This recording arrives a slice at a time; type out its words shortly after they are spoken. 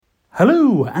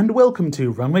Hello and welcome to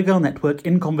Runway Girl Network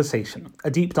in Conversation, a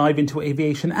deep dive into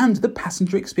aviation and the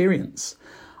passenger experience.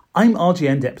 I'm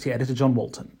RGN Deputy Editor John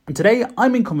Walton, and today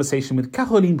I'm in conversation with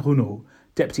Caroline Bruneau,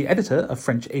 Deputy Editor of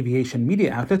French aviation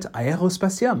media outlet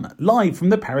Aérospatium, live from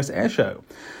the Paris Air Show.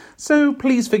 So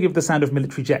please forgive the sound of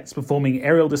military jets performing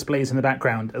aerial displays in the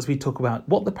background as we talk about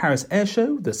what the Paris Air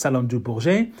Show, the Salon du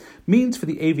Bourget, means for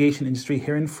the aviation industry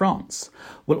here in France.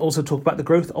 We'll also talk about the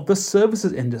growth of the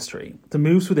services industry, the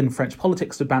moves within French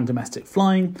politics to ban domestic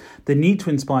flying, the need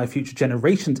to inspire future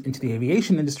generations into the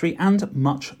aviation industry, and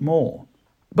much more.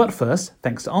 But first,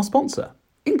 thanks to our sponsor.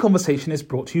 In Conversation is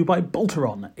brought to you by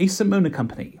Bolteron, a Simona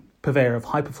company, purveyor of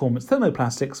high-performance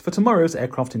thermoplastics for tomorrow's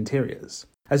aircraft interiors.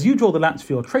 As you draw the latch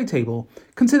for your tray table,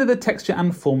 consider the texture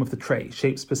and form of the tray,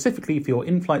 shaped specifically for your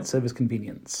in-flight service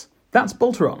convenience. That's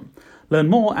Bolteron. Learn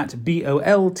more at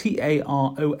boltaron.com.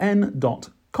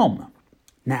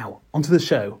 Now, onto the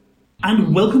show.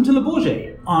 And welcome to Le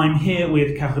Bourget. I'm here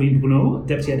with Caroline Bruneau,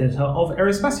 Deputy Editor of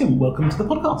Aérospatium. Welcome to the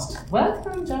podcast.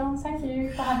 Welcome, John. Thank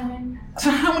you for having me.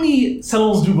 So how many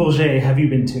Salons du Bourget have you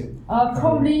been to?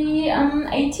 Probably 18.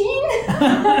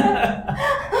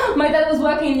 My dad was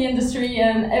working in the industry,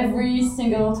 and every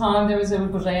single time there was a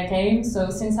Bourget I came. So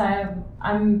since I'm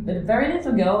a very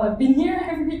little girl, I've been here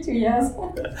every 2 years.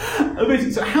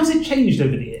 Amazing. So how's it changed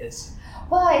over the years?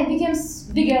 Well, it became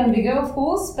bigger and bigger, of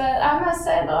course, but I must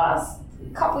say the last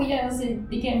couple of years it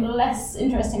became less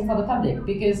interesting for the public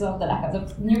because of the lack of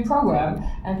the new program,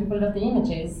 and people love the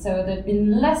images. So there's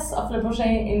been less of Le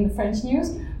Bourget in the French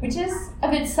news, which is a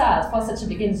bit sad for such a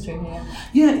big industry here.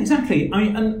 Yeah, exactly. I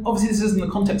mean, and obviously this is in the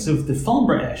context of the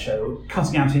Farnborough Air Show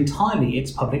cutting out entirely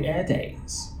its public air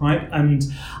days, right? And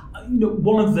you know,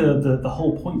 one of the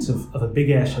whole points of a big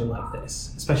air show like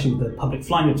this, especially with the public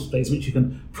flying displays, which you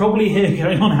can probably hear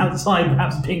going on outside,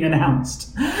 perhaps being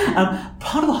announced.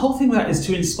 Part of the whole thing with that is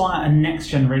to inspire a next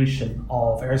generation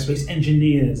of aerospace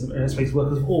engineers, of aerospace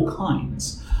workers of all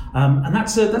kinds. And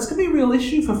that's going to be a real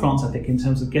issue for France, I think, in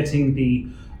terms of getting the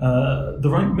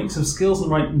right mix of skills, the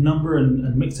right number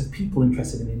and mix of people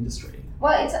interested in the industry.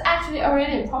 Well, it's actually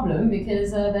already a problem because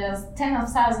there's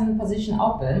 10,000 positions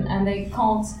open, and they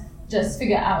can't just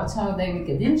figure out how they would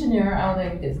get the engineer, how they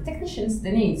would get the technicians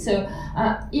they need. So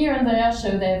here in the air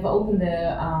show, they've opened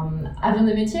the avion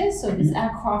de métier, so this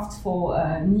aircraft for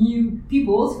new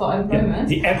people for employment.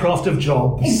 Yeah, the aircraft of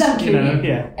jobs. Exactly. You know,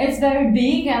 yeah. It's very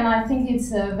big, and I think it's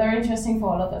very interesting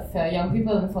for a lot of young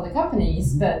people and for the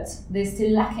companies, but they're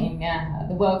still lacking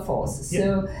the workforce.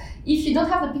 So if you don't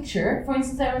have the picture, for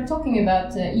instance, they were talking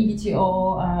about eVTOL,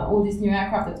 all these new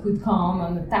aircraft that could come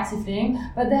and the taxi thing,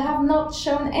 but they have not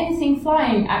shown anything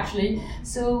flying actually.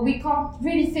 So we can't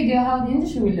really figure how the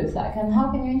industry will look like, and how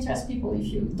can you interest people if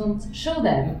you don't show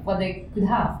them what they could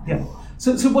have. Yeah.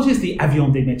 So what is the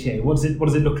avion des métiers? What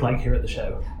does it look like here at the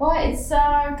show? Well, it's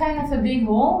kind of a big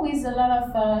hall with a lot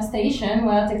of stations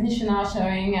where technicians are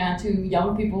showing to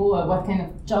young people what kind of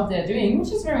job they're doing,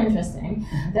 which is very interesting.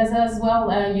 Mm-hmm. There's as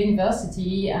well a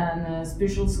university and a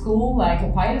special school, like a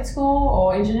pilot school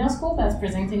or engineer school that's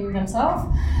presenting themselves.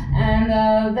 And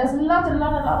there's a lot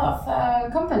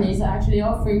of companies actually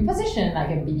offering positions like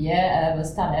a BDA,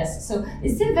 Airbus, Thales. So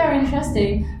it's still very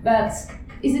interesting, but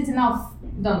is it enough?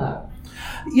 Don't know.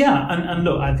 Yeah, and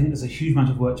look, I think there's a huge amount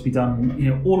of work to be done, you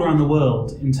know, all around the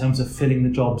world in terms of filling the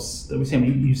jobs that we see. I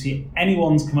mean, you see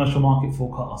anyone's commercial market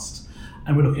forecast,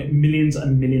 and we're looking at millions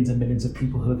and millions and millions of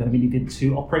people who are going to be needed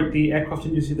to operate the aircraft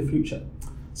industry of the future.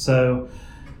 So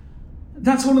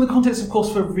that's all in the context, of course,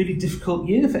 for a really difficult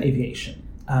year for aviation.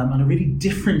 And a really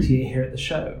different year here at the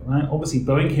show, right? Obviously,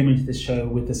 Boeing came into this show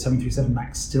with the 737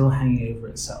 MAX still hanging over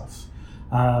itself.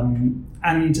 So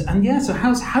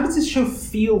how does this show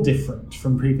feel different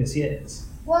from previous years?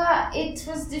 Well, it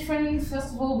was different,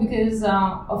 first of all, because,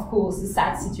 of course, the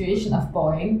sad situation of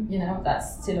Boeing, you know,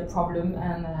 that's still a problem,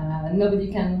 and nobody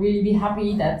can really be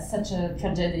happy that such a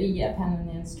tragedy happened in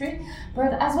the industry.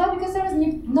 But as well, because there was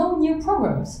no new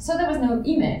programs, so there was no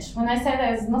image. When I say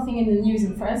there's nothing in the news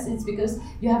in France, it's because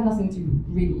you have nothing to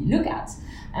really look at.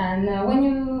 And when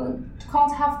you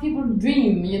can't have people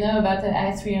dream, you know, about the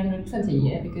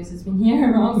A320, because it's been here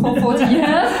around for 40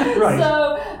 years. Right.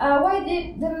 So why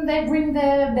didn't they bring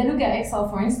the Beluga XL,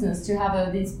 for instance, to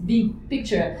have this big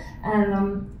picture?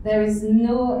 And there is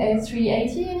no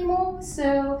A380 anymore.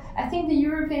 So I think the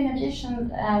European aviation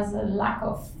has a lack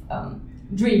of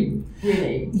dream,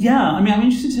 really. Yeah, I mean, I'm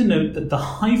interested to note that the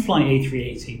high-fly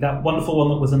A380, that wonderful one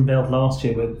that was unveiled last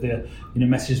year with the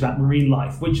messages about marine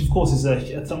life, which of course is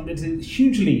it's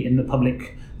hugely in the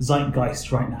public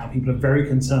zeitgeist right now. People are very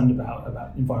concerned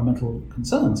about environmental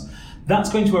concerns.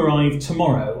 That's going to arrive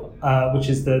tomorrow which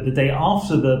is the day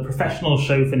after the professional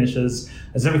show finishes,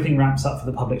 as everything wraps up for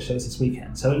the public shows this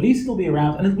weekend. So at least it'll be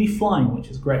around, and it'll be flying, which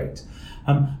is great.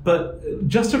 But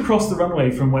just across the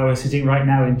runway from where we're sitting right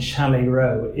now in Chalet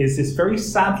Row is this very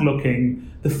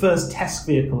sad-looking, the first test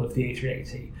vehicle of the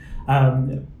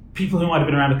A380. People who might have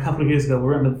been around a couple of years ago will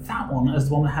remember that one as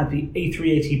the one that had the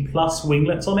A380 Plus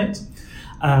winglets on it,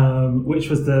 which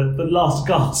was the last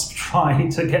gasp try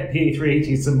to get the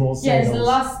A380 some more sales.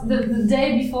 Yes, the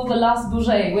day before the last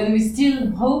Bourget, when we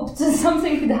still hoped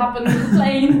something could happen with the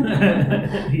plane.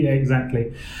 Yeah,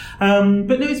 exactly.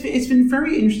 But no, it's been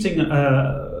very interesting,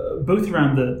 both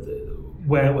around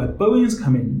where Boeing's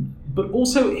come in, but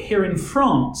also here in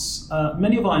France.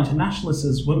 Many of our international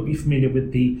listeners won't be familiar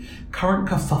with the current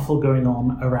kerfuffle going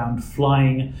on around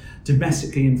flying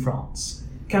domestically in France.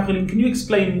 Caroline, can you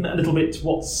explain a little bit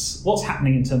what's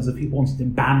happening in terms of people wanting to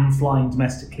ban flying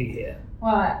domestically here?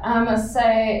 Well, I must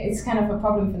say it's kind of a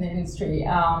problem for the industry.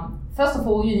 First of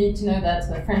all, you need to know that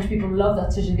the French people love their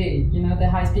TGV, the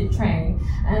high-speed train.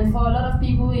 And for a lot of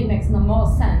people, it makes no more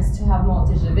sense to have more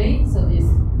TGV. So this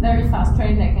very fast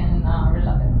train that can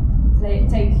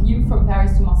take you from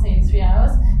Paris to Marseille in 3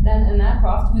 hours, then an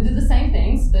aircraft would do the same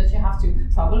things, but you have to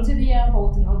travel to the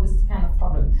airport and all this kind of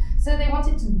problem. So they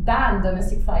wanted to ban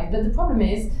domestic flight, but the problem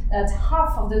is that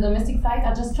half of the domestic flights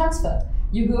are just transfer.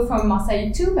 You go from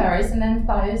Marseille to Paris and then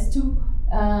Paris to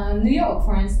New York,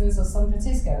 for instance, or San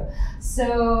Francisco.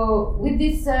 So with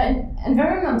this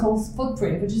environmental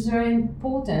footprint, which is very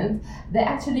important, they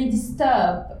actually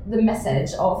disturb the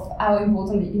message of how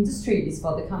important the industry is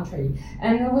for the country.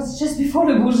 And it was just before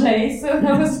the Bourget, so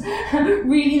that was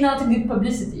really not a good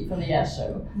publicity for the air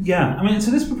show. Yeah, I mean,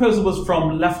 so this proposal was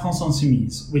from La France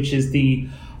Insoumise, which is the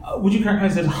would you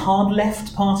characterise it as a hard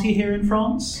left party here in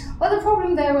France? Well, the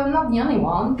problem, they were not the only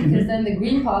one, because then the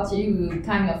Green Party, who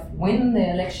kind of won the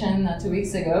election 2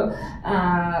 weeks ago,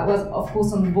 was of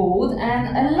course on board,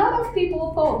 and a lot of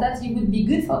people thought that it would be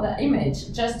good for their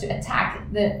image just to attack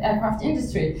the aircraft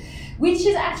industry, which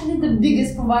is actually the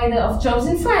biggest provider of jobs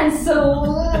in France, so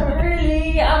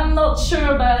really, I'm not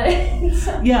sure about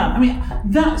it. Yeah, I mean,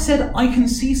 that said, I can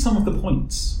see some of the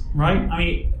points, right? I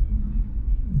mean,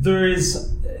 there is...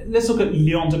 Let's look at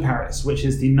Lyon to Paris, which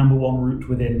is the number one route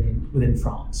within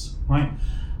France, right?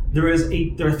 There are 3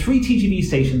 TGV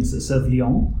stations that serve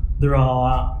Lyon. There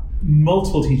are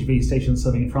multiple TGV stations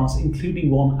serving in France, including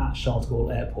one at Charles de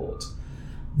Gaulle Airport.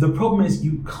 The problem is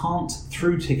you can't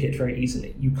through ticket very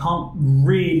easily. You can't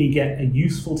really get a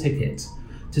useful ticket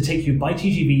to take you by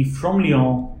TGV from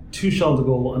Lyon to Charles de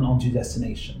Gaulle and onto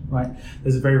destination, right?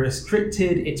 There's very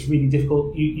restricted, it's really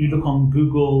difficult. You look on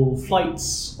Google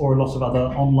Flights or a lot of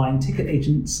other online ticket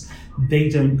agents, they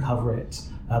don't cover it.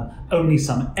 Only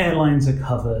some airlines are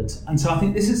covered. And so I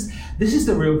think this is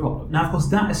the real problem. Now, of course,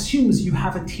 that assumes you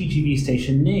have a TGV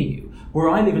station near you. Where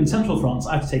I live in central France,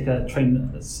 I have to take a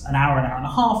train that's an hour and a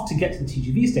half to get to the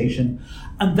TGV station,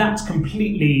 and that's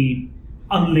completely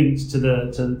unlinked to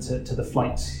the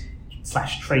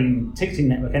flight/train ticketing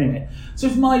network anyway. So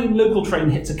if my local train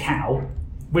hits a cow,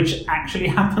 which actually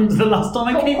happened the last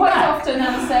time I came quite back. often,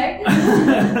 I would say.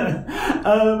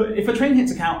 If a train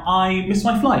hits a cow, I miss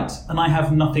my flight and I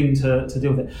have nothing to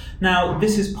deal with it. Now,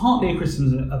 this is partly a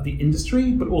criticism of the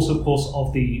industry, but also, of course,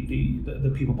 of the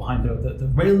people behind the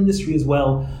rail industry as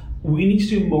well. We need to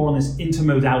do more on this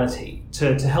intermodality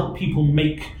to help people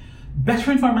make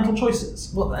better environmental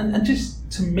choices. Well, and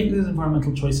just to make those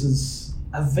environmental choices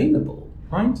available,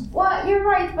 right? Well, you're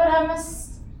right, but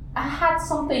I had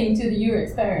something to your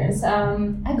experience.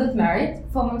 I got married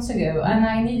 4 months ago and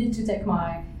I needed to take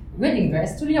my wedding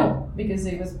dress to Lyon because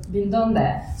it was being done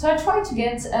there. So I tried to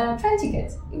get a train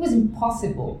ticket. It was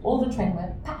impossible. All the trains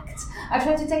were packed. I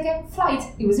tried to take a flight.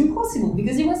 It was impossible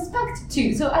because it was packed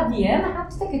too. So at the end, I had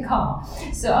to take a car.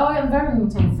 So how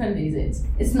environmental friendly is it?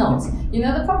 It's not. You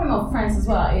know, the problem of France as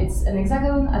well, it's an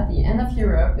hexagon at the end of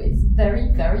Europe. It's very,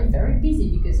 very, very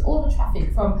busy because all the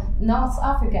traffic from North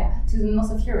Africa to the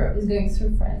north of Europe is going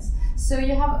through France. So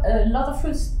you have a lot of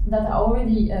routes that are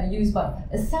already used by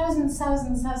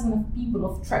 1,000 of people,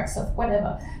 of trucks, of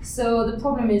whatever. So the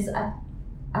problem is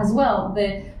as well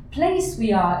the place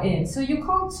we are in. So you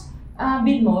can't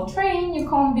build more train, you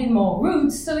can't build more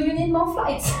routes, so you need more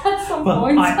flights at some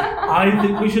point. I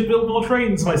think we should build more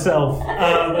trains myself.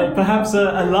 Perhaps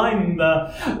a line.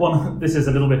 This is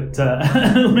a little bit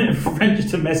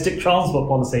French domestic transport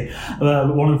policy.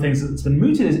 One of the things that's been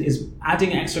mooted is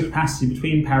adding extra capacity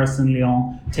between Paris and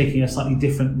Lyon, taking a slightly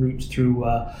different route through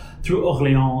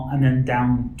Orléans and then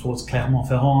down towards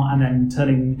Clermont-Ferrand, and then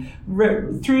turning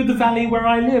through the valley where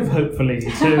I live, hopefully,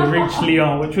 to reach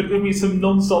Lyon, which would give me some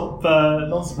non-stop,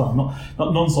 not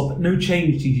non-stop, but no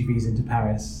change TGVs into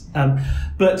Paris.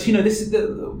 But this is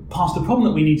part of the problem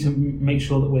that we need to make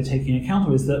sure that we're taking account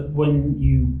of, is that when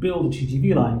you build a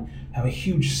TGV line, you have a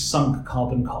huge sunk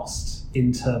carbon cost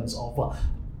in terms of,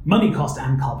 money cost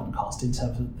and carbon cost in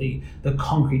terms of the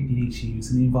concrete you need to use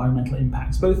and the environmental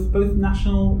impacts, both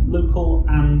national, local,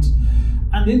 and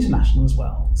international as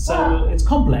well. So it's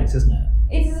complex, isn't it?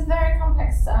 It is a very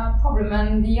complex problem,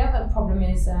 and the other problem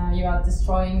is you are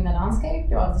destroying the landscape,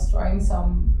 you are destroying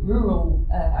some rural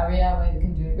area where you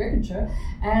can do agriculture,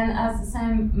 and at the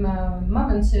same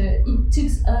moment it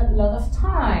takes a lot of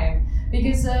time.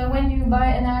 Because when you buy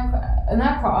an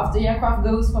aircraft, the aircraft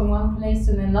goes from one place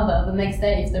to another the next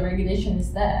day if the regulation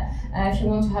is there. If you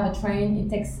want to have a train, it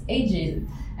takes ages.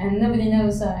 And nobody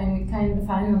knows what kind of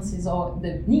finances or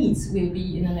the needs will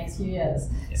be in the next few years.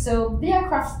 Yeah. So the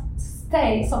aircraft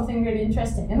stay something really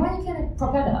interesting. And when you get a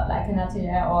propeller, like an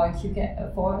Atelier or a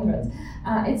QK400,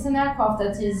 it's an aircraft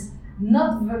that is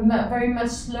not very much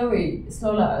slower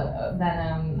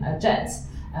than a jet.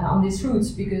 On these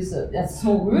routes, because that's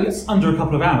small routes. Under a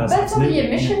couple of hours. But for the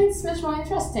emission, it's much more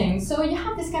interesting. So you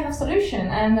have this kind of solution,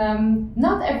 and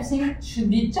not everything should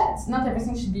be jets. Not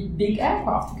everything should be big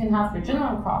aircraft. You can have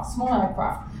regional aircraft, small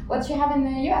aircraft. What you have in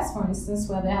the US, for instance,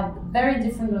 where they have very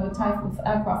different type of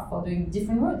aircraft for doing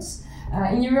different routes.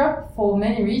 In Europe, for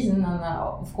many reasons, and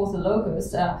of course the low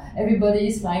cost, everybody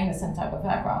is flying the same type of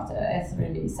aircraft,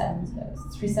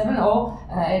 A337 or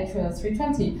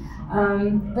A320.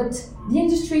 But the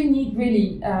industry need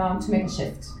really to make a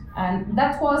shift. And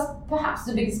that was perhaps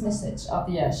the biggest message of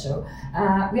the air show.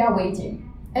 We are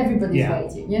waiting. Everybody's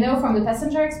waiting. From the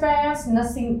passenger experience,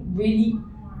 nothing really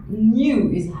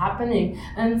new is happening.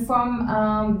 And from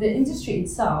the industry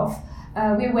itself,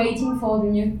 we're waiting for the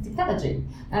new technology.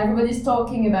 Everybody's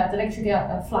talking about electric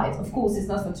flight. Of course, it's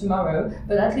not for tomorrow,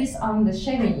 but at least on the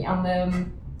chemistry, on the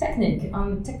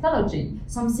technology,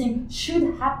 something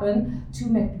should happen to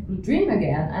make people dream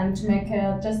again and to make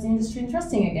just the industry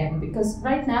interesting again. Because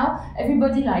right now,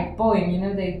 everybody like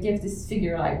Boeing, they give this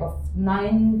figure like of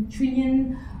 $9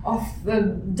 trillion of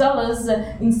dollars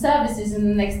in services in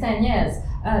the next 10 years.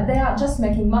 They are just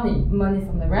making money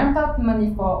from the ramp up,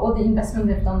 money for all the investment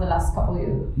they've done the last couple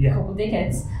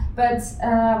decades. But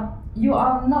you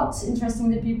are not interesting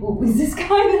the people with this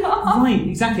kind of right,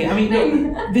 exactly. I mean,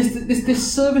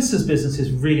 this services business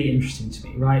is really interesting to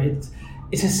me, right?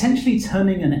 It's essentially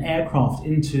turning an aircraft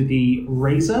into the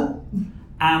razor,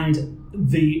 and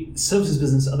the services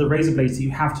business are the razor blades that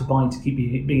you have to buy to keep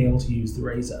being able to use the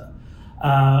razor.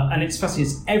 And it's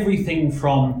fascinating. It's everything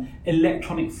from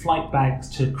electronic flight bags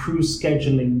to crew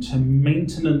scheduling to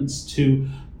maintenance to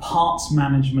parts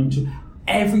management to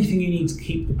everything you need to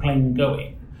keep the plane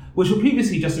going, which would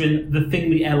previously just have been the thing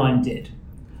the airline did.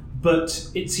 But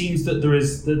it seems that there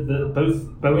is both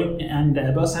Boeing and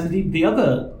Airbus and indeed the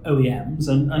other OEMs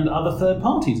and other third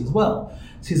parties as well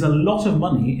sees a lot of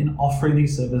money in offering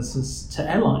these services to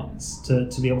airlines to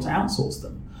be able to outsource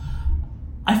them.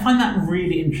 I find that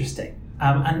really interesting.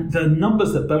 And the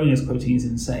numbers that Boeing is quoting is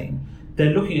insane.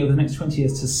 They're looking over the next 20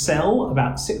 years to sell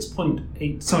about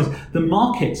 6.8. Sorry, the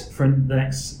market for the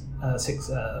next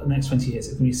 20 years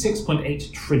is going to be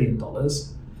 $6.8 trillion.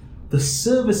 The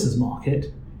services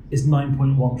market is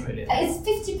 9.1 trillion. It's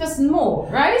 50% more,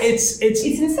 right? It's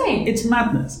insane. It's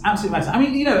madness, absolute madness. I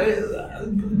mean,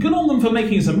 good on them for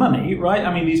making some money, right?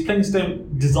 I mean, these planes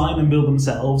don't design and build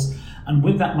themselves, and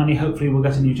with that money, hopefully, we'll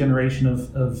get a new generation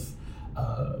of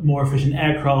more efficient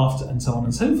aircraft and so on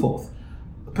and so forth.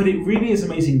 But it really is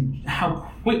amazing how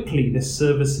quickly this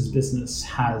services business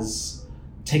has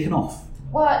taken off.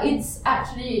 Well, it's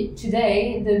actually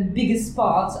today the biggest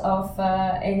part of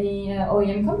any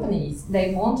OEM companies.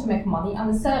 They want to make money on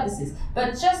the services.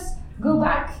 But just go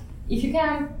back, if you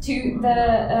can, to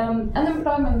the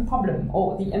unemployment problem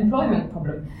or the employment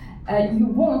problem. You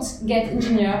won't get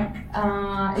engineers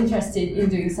interested in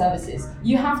doing services.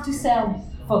 You have to sell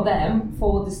for them,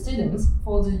 for the students,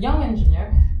 for the young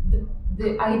engineer,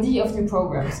 the idea of new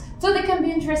programs. So they can be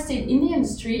interested in the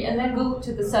industry and then go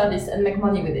to the service and make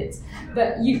money with it.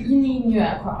 But you need new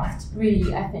aircraft,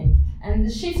 really, I think. And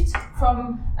the shift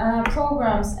from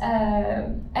programs,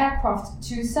 aircraft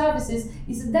to services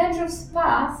is a dangerous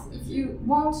path if you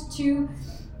want to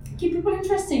keep people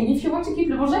interesting, if you want to keep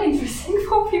Le Bourget interesting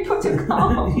for people to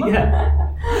come. Yeah.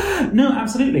 No,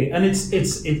 absolutely. And it's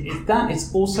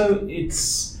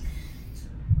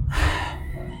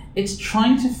it's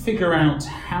trying to figure out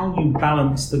how you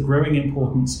balance the growing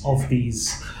importance of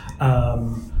these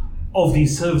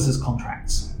services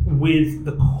contracts with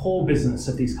the core business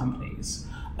of these companies,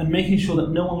 and making sure that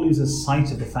no one loses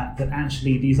sight of the fact that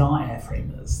actually these are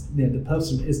airframers. You know, the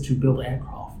purpose is to build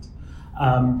aircraft.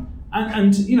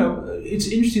 And you know, it's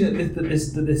interesting that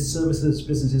this services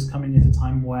business is coming at a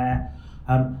time where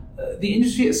the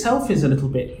industry itself is a little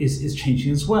bit is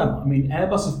changing as well. I mean,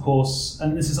 Airbus, of course,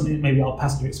 and this is something that maybe our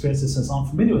passenger experience listeners aren't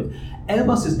familiar with.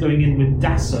 Airbus is going in with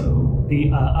Dassault,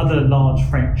 the other large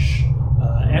French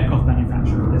aircraft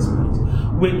manufacturer at this point,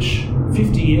 which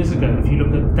 50 years ago, if you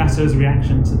look at Dassault's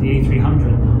reaction to the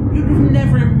A300, you'd have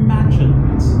never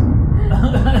imagined.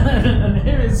 And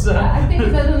here is I think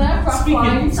there's an aircraft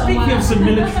speaking of some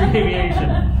military aviation,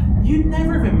 you'd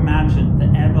never have imagined that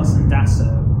Airbus and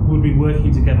Dassault would be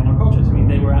working together on a project. I mean,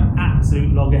 they were at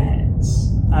absolute loggerheads,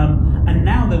 and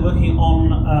now they're working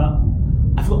on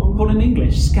I forgot what we call it in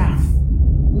English, SCAF.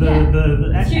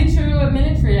 The future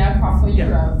military aircraft for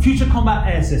Europe. Future combat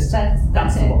air system.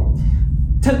 That's the one.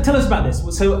 Tell us about this.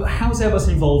 So, how is Airbus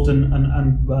involved, and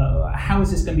how is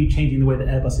this going to be changing the way that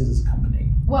Airbus is as a company?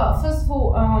 Well, first of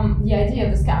all, the idea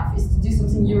of the SCAF is to do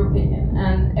something European,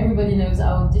 and everybody knows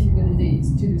how difficult it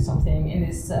is to do something in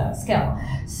this scale.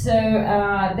 So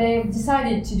they've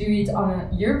decided to do it on a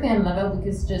European level,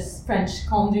 because just French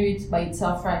can't do it by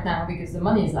itself right now because the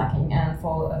money is lacking, and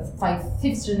for a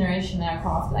fifth generation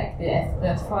aircraft like the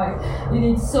F-35, you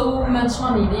need so much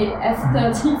money. The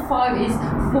F-35 is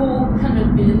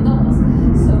 $400 billion.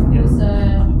 So of course...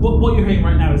 What you're hearing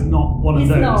right now is not one of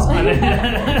those. Not. Just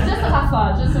a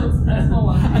Rafale, just a small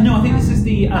one. No, I think this is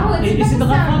the. Is it the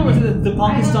Rafale or is it the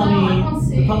Pakistani?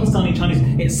 The Pakistani Chinese.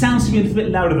 It sounds to me a little bit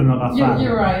louder than the Rafale.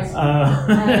 You're right.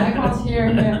 I can't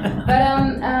hear here.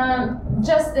 But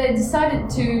just they decided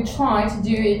to try to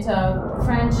do it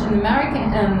French and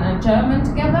American and German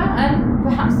together, and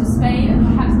perhaps the Spain and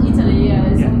perhaps Italy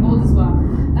is on board as well.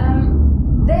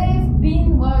 They've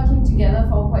been working together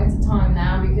for quite a time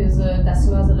now, because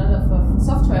Dassault has a lot of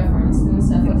software, for instance,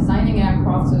 for designing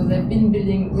aircraft. So they've been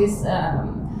building with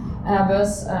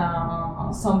Airbus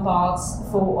some parts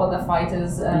for other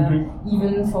fighters,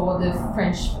 even for the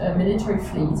French military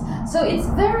fleet. So it's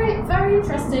very, very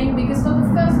interesting, because for the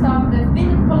first time there's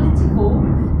been a political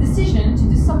decision to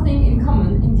do something in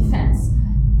common in defense.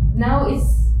 Now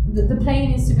it's the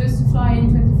plane is supposed to fly in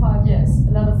 25 years.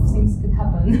 A lot of things could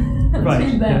happen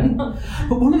until then. Yeah.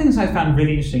 But one of the things I found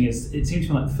really interesting is it seems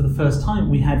to me like for the first time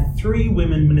we had 3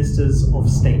 women ministers of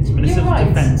state, ministers of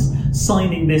defense,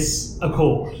 signing this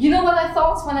accord. You know what I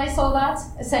thought when I saw that?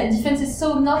 I said defense is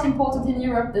so not important in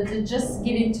Europe that they just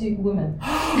give it to women.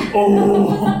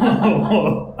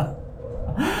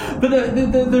 But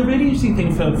the really interesting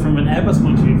thing from an Airbus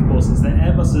point of view, of course, is that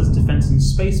Airbus's defence and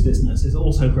space business is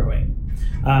also growing,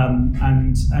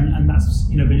 and that's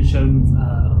been shown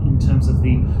in terms of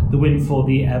the win for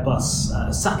the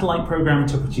Airbus satellite program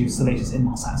to produce the latest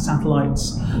Inmarsat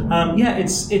satellites.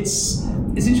 It's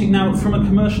interesting. Now, from a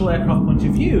commercial aircraft point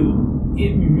of view,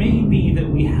 it may be that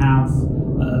we have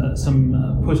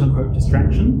some quote-unquote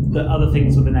distraction, that other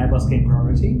things within Airbus gain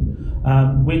priority,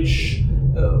 which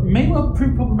may well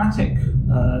prove problematic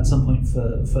at some point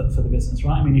for the business,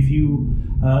 right? I mean, if you,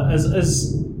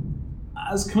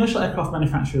 as commercial aircraft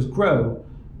manufacturers grow,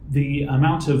 the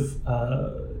amount of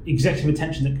executive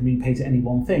attention that can be paid to any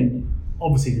one thing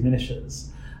obviously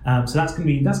diminishes. So that's going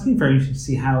to be very interesting to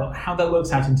see how that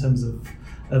works out in terms of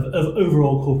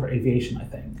overall corporate aviation, I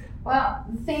think. Well,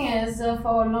 the thing is,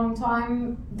 for a long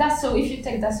time, Dassault, if you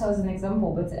take Dassault as an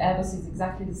example, but Airbus is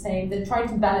exactly the same, they try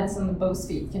to balance on the both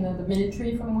feet, the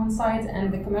military from one side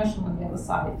and the commercial on the other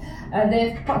side.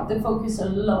 They've put the focus a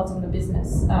lot on the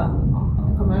business, on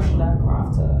the commercial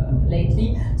aircraft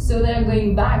lately, so they're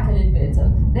going back a little bit,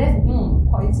 and they've won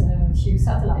quite a few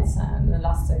satellites in the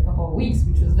last couple of weeks,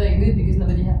 which was very good because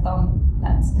nobody had done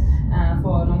that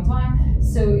for a long time.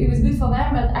 So it was good for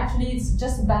them, but actually it's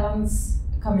just a balance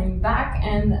coming back,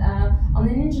 and on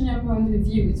an engineer point of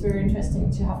view, it's very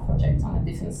interesting to have projects on a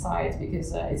different side,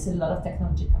 because it's a lot of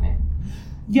technology coming.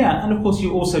 Yeah, and of course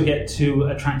you also get to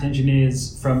attract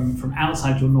engineers from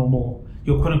outside your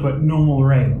quote-unquote normal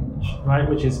range, right?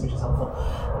 Which is helpful.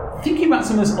 Thinking about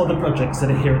some of those other projects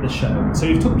that are here at the show, so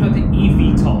we've talked about the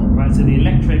eVTOL, right? So the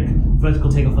electric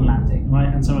vertical takeoff and landing, right?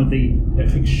 And some of the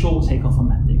electric short takeoff and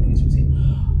landing things we've seen.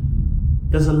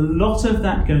 There's a lot of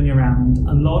that going around.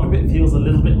 A lot of it feels a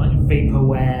little bit like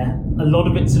vaporware. A lot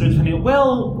of it sort of turning,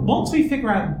 well, once we figure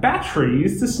out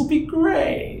batteries, this will be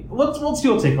great. What's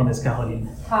your take on this, Caroline?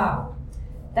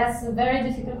 That's a very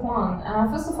difficult one.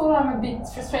 First of all, I'm a bit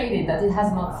frustrated that it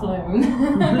has not flown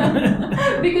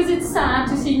because it's sad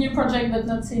to see new projects but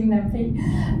not seeing them flee.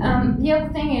 The other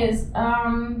thing is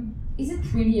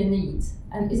it really a need?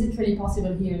 And is it really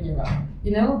possible here in Europe?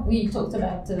 You know, we talked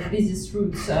about the busiest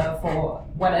routes for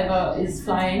whatever is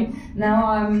flying. Now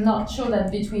I'm not sure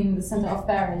that between the center of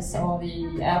Paris or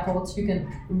the airport you can,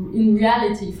 in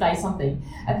reality, fly something.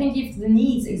 I think if the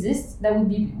needs exist, that would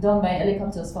be done by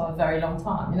helicopters for a very long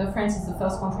time. You know, France is the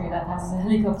first country that has a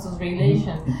helicopters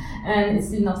regulation, and it's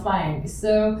still not flying.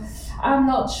 So I'm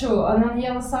not sure. And on the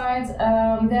other side,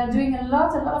 they are doing a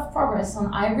lot of progress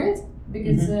on hybrid.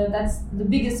 Because that's the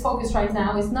biggest focus right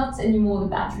now. It's not anymore the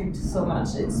battery so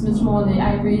much. It's much more the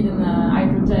hybrid and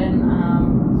hydrogen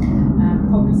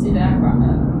propulsive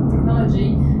aircraft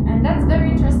technology. And that's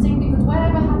very interesting because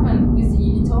whatever happened with the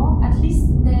eVTOL, at least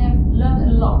they've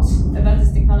learned a lot about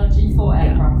this technology for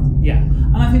aircraft. Yeah,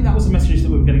 and I think that was the message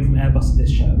that we were getting from Airbus at this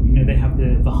show. You know, they have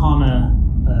the Vahana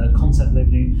concept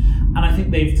they've doing, and I think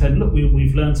they've said, look,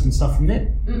 we've learned some stuff from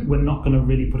it. We're not going to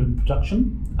really put it in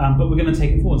production, but we're going to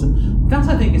take it forwards, and that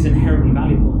I think is inherently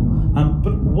valuable.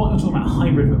 But what you're talking about,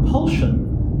 hybrid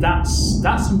propulsion, that's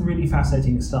some really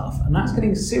fascinating stuff, and that's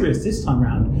getting serious this time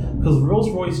around because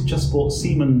Rolls-Royce just bought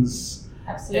Siemens.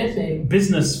 Absolutely.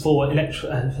 Business for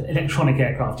electronic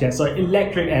aircraft.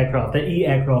 Electric aircraft, the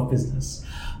e-aircraft business.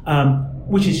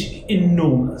 Which is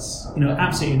enormous,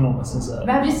 absolutely enormous. But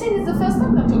have you seen it's the first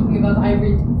time they're talking about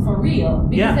hybrid for real?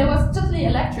 Because there was totally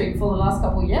electric for the last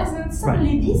couple of years, and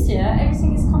suddenly this year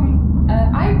everything is coming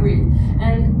hybrid,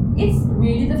 and it's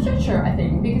really the future, I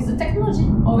think, because the technology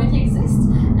already exists,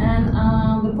 and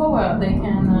the power they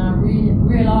can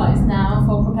realize now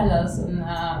for propellers and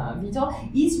VTOL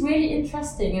is really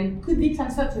interesting, and could be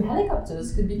transferred to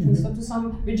helicopters, could be transferred to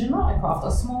some regional aircraft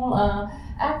or small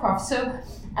aircraft. So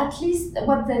at least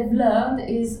what they've learned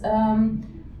is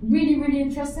really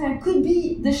interesting, and could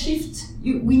be the shift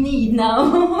we need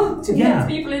now to get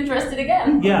people interested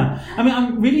again. Yeah, I mean,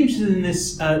 I'm really interested in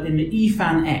this, in the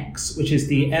EFAN X, which is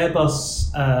the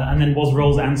Airbus, and then was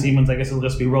Rolls and Siemens, I guess it'll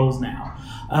just be Rolls now.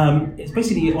 It's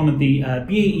basically one of the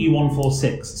BAE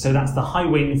 146, so that's the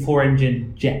high-wing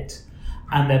four-engine jet.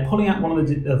 And they're pulling out one of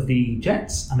the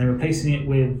jets, and they're replacing it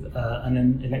with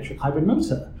an electric hybrid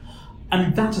motor.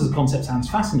 And that as a concept sounds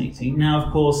fascinating. Now,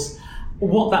 of course,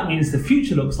 what that means the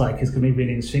future looks like is going to be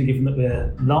really interesting, given that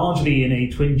we're largely in a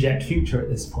twin jet future at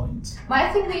this point. But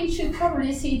I think we should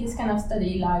probably see this kind of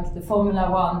study like the Formula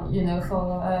One,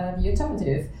 for the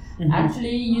automotive.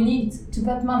 Actually, you need to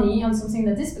put money on something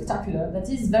that is spectacular, that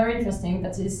is very interesting,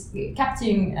 that is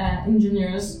capturing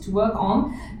engineers to work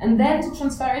on, and then to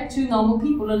transfer it to normal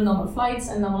people and normal flights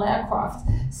and normal aircraft.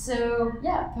 So,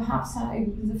 perhaps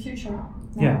the future.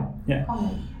 Yeah.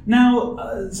 Now,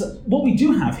 so what we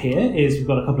do have here is we've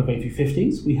got a couple of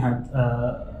A350s. We had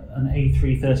an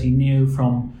A330neo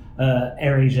from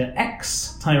AirAsia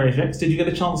X, Thai AirAsia X. Did you get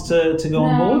a chance to go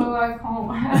on board? No, I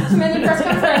can't. I have too many press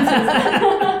conferences.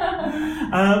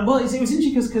 Well, it was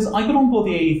interesting because I got on board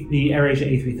the AirAsia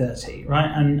A330,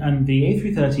 right? And the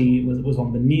A330 was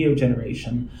on the Neo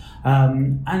generation,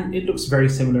 and it looks very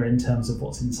similar in terms of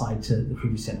what's inside to the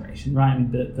previous generation, right? I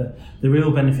mean, the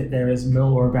real benefit there is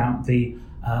more about the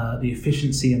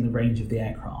efficiency and the range of the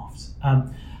aircraft.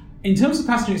 In terms of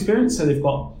passenger experience, so they've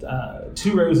got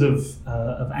 2 rows of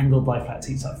angled lie-flat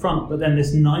seats up front, but then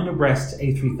this 9 abreast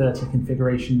A330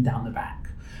 configuration down the back,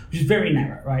 which is very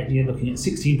narrow, right? You're looking at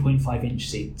 16.5-inch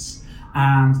seats.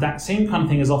 And that same kind of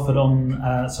thing is offered on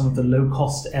some of the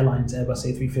low-cost airlines Airbus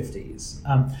A350s.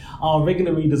 Our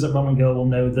regular readers at Rum and Girl will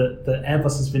know that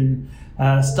Airbus has been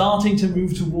starting to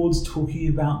move towards talking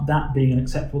about that being an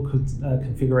acceptable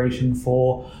configuration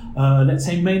for, let's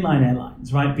say, mainline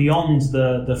airlines, right? Beyond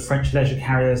the French leisure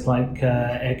carriers like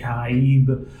Air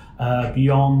Caraïbes,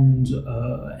 beyond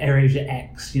AirAsia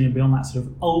X, beyond that sort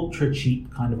of ultra cheap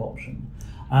kind of option.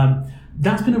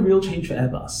 That's been a real change for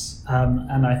Airbus,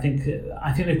 and I think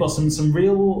they've got some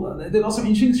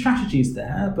interesting strategies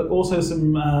there, but also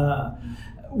some.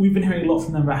 We've been hearing a lot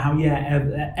from them about how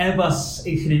Airbus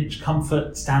 18-inch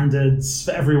comfort standards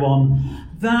for everyone,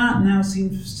 that now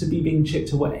seems to be being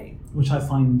chipped away, which I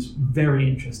find very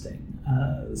interesting.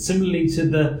 Similarly to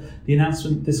the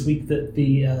announcement this week that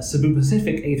the Cebu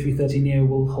Pacific A330neo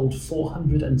will hold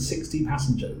 460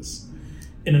 passengers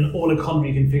in an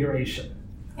all-economy configuration.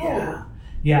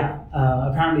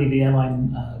 Apparently the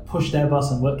airline pushed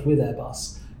Airbus and worked with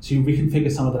Airbus to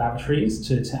reconfigure some of the lavatories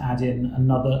to add in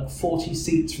another 40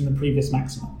 seats from the previous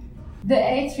maximum. The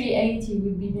A380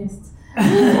 would be missed.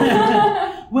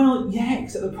 Well,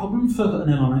 except the problem for an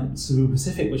airline like Cebu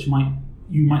Pacific, which might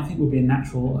you might think would be a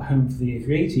natural home for the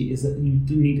A380 is that you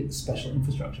do need special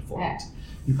infrastructure for it.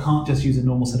 You can't just use a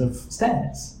normal set of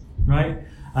stairs, right?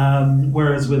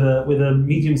 Whereas with a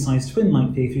medium-sized twin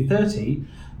like the A330,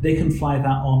 they can fly that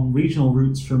on regional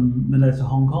routes from Manila to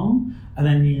Hong Kong and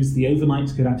then use the overnight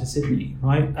to go down to Sydney,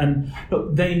 right? And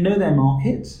look, they know their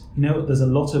market. You know, there's a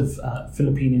lot of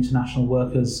Philippine international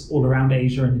workers all around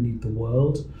Asia and indeed the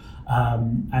world.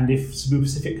 And if Cebu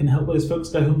Pacific can help those folks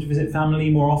go home to visit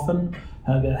family more often,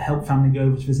 help family go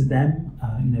over to visit them,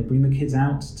 bring the kids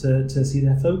out to see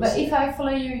their folks. But if I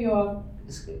follow you, you're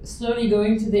slowly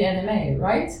going to the NMA,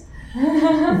 right?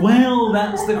 Well,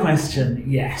 that's the question,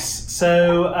 yes.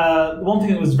 So one thing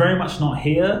that was very much not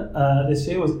here this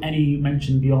year was any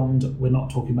mention beyond, we're not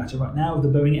talking about it right now, of the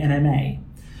Boeing NMA,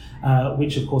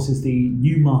 which of course is the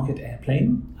new market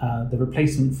airplane, the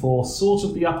replacement for sort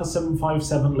of the upper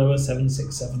 757, lower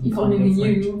 767. If only we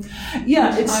knew.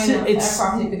 Yeah,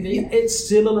 it's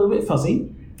still a little bit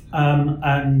fuzzy.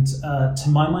 And to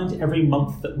my mind, every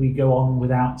month that we go on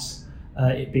without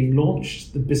it being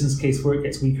launched, the business case for it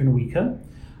gets weaker and weaker.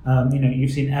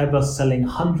 You've seen Airbus selling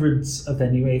hundreds of their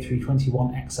new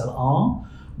A321XLR,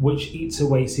 which eats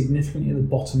away significantly at the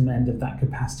bottom end of that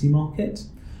capacity market.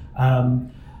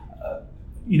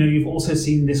 You've also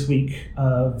seen this week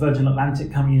Virgin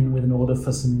Atlantic coming in with an order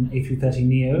for some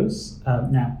A330neos.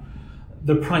 Now,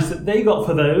 the price that they got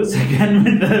for those, again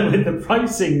with the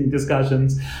pricing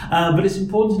discussions, but it's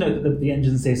important to note that the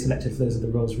engines they selected for those are the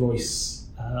Rolls-Royce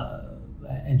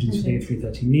engines for the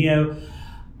A330neo.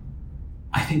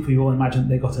 I think we all imagine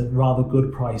they got a rather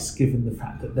good price given the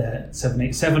fact that their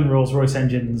 787 Rolls-Royce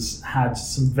engines had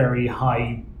some very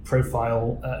high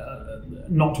profile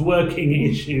not working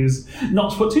issues,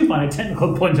 not to put too fine a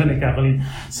technical point on it, Caroline.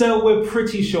 So we're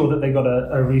pretty sure that they got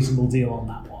a reasonable deal on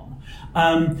that one.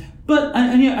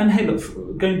 And hey,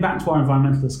 look, going back to our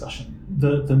environmental discussion,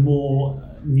 the more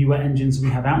newer engines we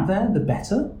have out there, the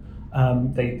better.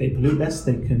 They pollute less,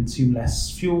 they consume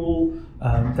less fuel,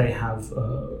 they have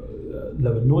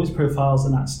lower noise profiles,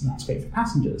 and that's great for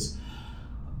passengers.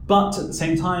 But at the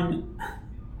same time,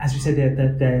 as you said,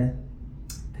 they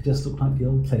just look like the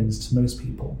old planes to most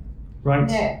people, right?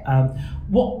 Yeah.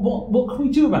 What can we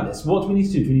do about this? What do we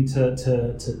need to do? Do we need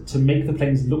to make the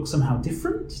planes look somehow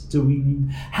different?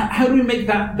 How do we make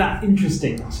that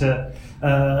interesting to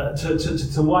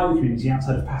wider community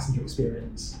outside of passenger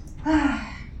experience?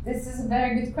 This is a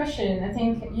very good question. I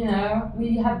think,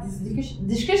 we had this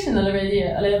discussion already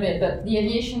a little bit, but the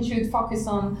aviation should focus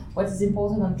on what is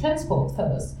important on transport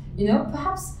first.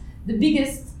 Perhaps the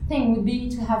biggest thing would be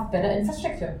to have better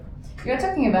infrastructure. You're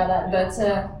talking about that,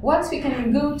 but once we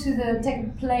can go to take a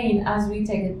plane as we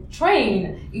take a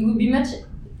train, it would be much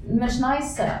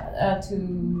nicer to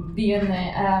be in the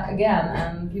air again,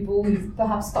 and people will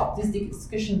perhaps stop this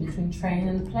discussion between train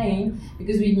and plane,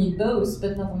 because we need both,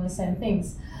 but not on the same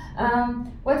things.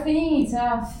 What we need,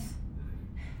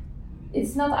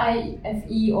 it's not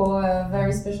IFE or a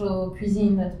very special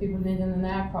cuisine that people need in an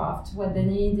aircraft. What they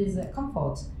need is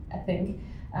comfort, I think,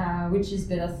 which is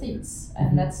better seats,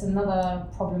 and that's another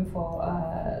problem for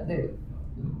the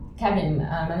cabin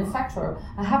manufacturer.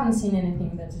 I haven't seen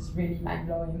anything that is really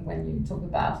mind-blowing when you talk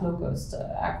about low-cost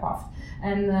aircraft.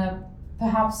 And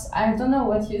perhaps, I don't know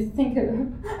what you think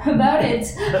about it,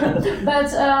 but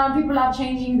people are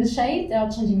changing the shape, they are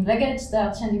changing luggage, they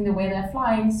are changing the way they're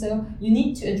flying, so you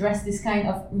need to address this kind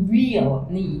of real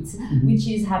needs, which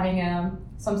is having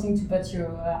something to put your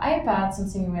iPad,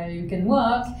 something where you can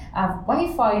work, have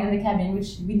Wi-Fi in the cabin,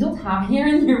 which we don't have here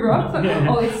in Europe.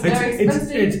 It's very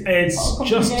expensive. It's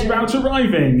just about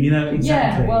arriving, exactly.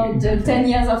 Yeah, well, 10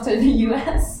 years after the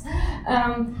US.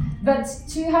 But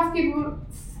to have people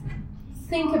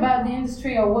think about the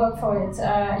industry or work for it,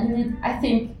 you need, I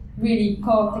think, really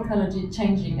core technology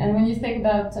changing. And when you think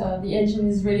about the engine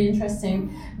is really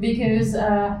interesting because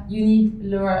you need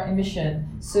lower emission.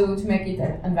 So to make it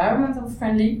environmental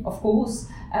friendly, of course,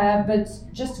 but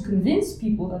just to convince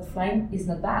people that flying is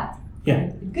not bad.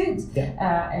 Yeah. Good.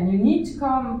 Yeah. And you need to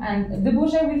come, and the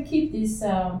Bourget will keep these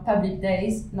public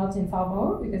days, not in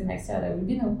Farnborough, because next year there will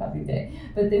be no public day,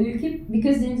 but they will keep,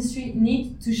 because the industry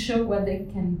needs to show what they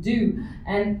can do.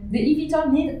 And the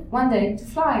eVTOL need one day to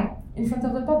fly in front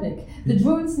of the public. The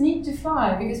drones need to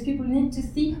fly because people need to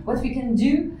see what we can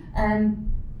do.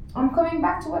 And I'm coming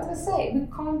back to what I say, we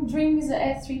can't dream with the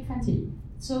A320.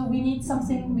 So we need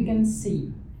something we can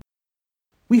see.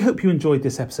 We hope you enjoyed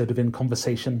this episode of In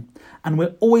Conversation, and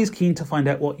we're always keen to find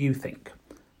out what you think.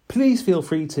 Please feel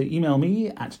free to email me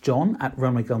at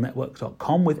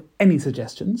john@runwaygirlnetwork.com with any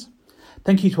suggestions.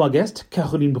 Thank you to our guest,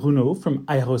 Caroline Bruneau from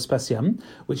Aérospatium,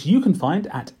 which you can find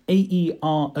at AEROSPATIUM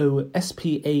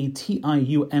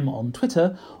on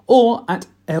Twitter or at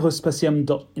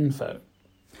aerospatium.info.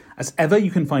 As ever, you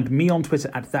can find me on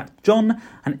Twitter at ThatJohn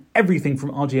and everything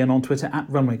from RGN on Twitter at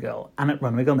Runway Girl and at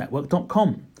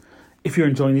runwaygirlnetwork.com. If you're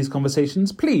enjoying these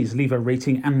conversations, please leave a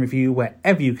rating and review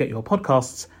wherever you get your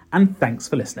podcasts, and thanks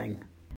for listening.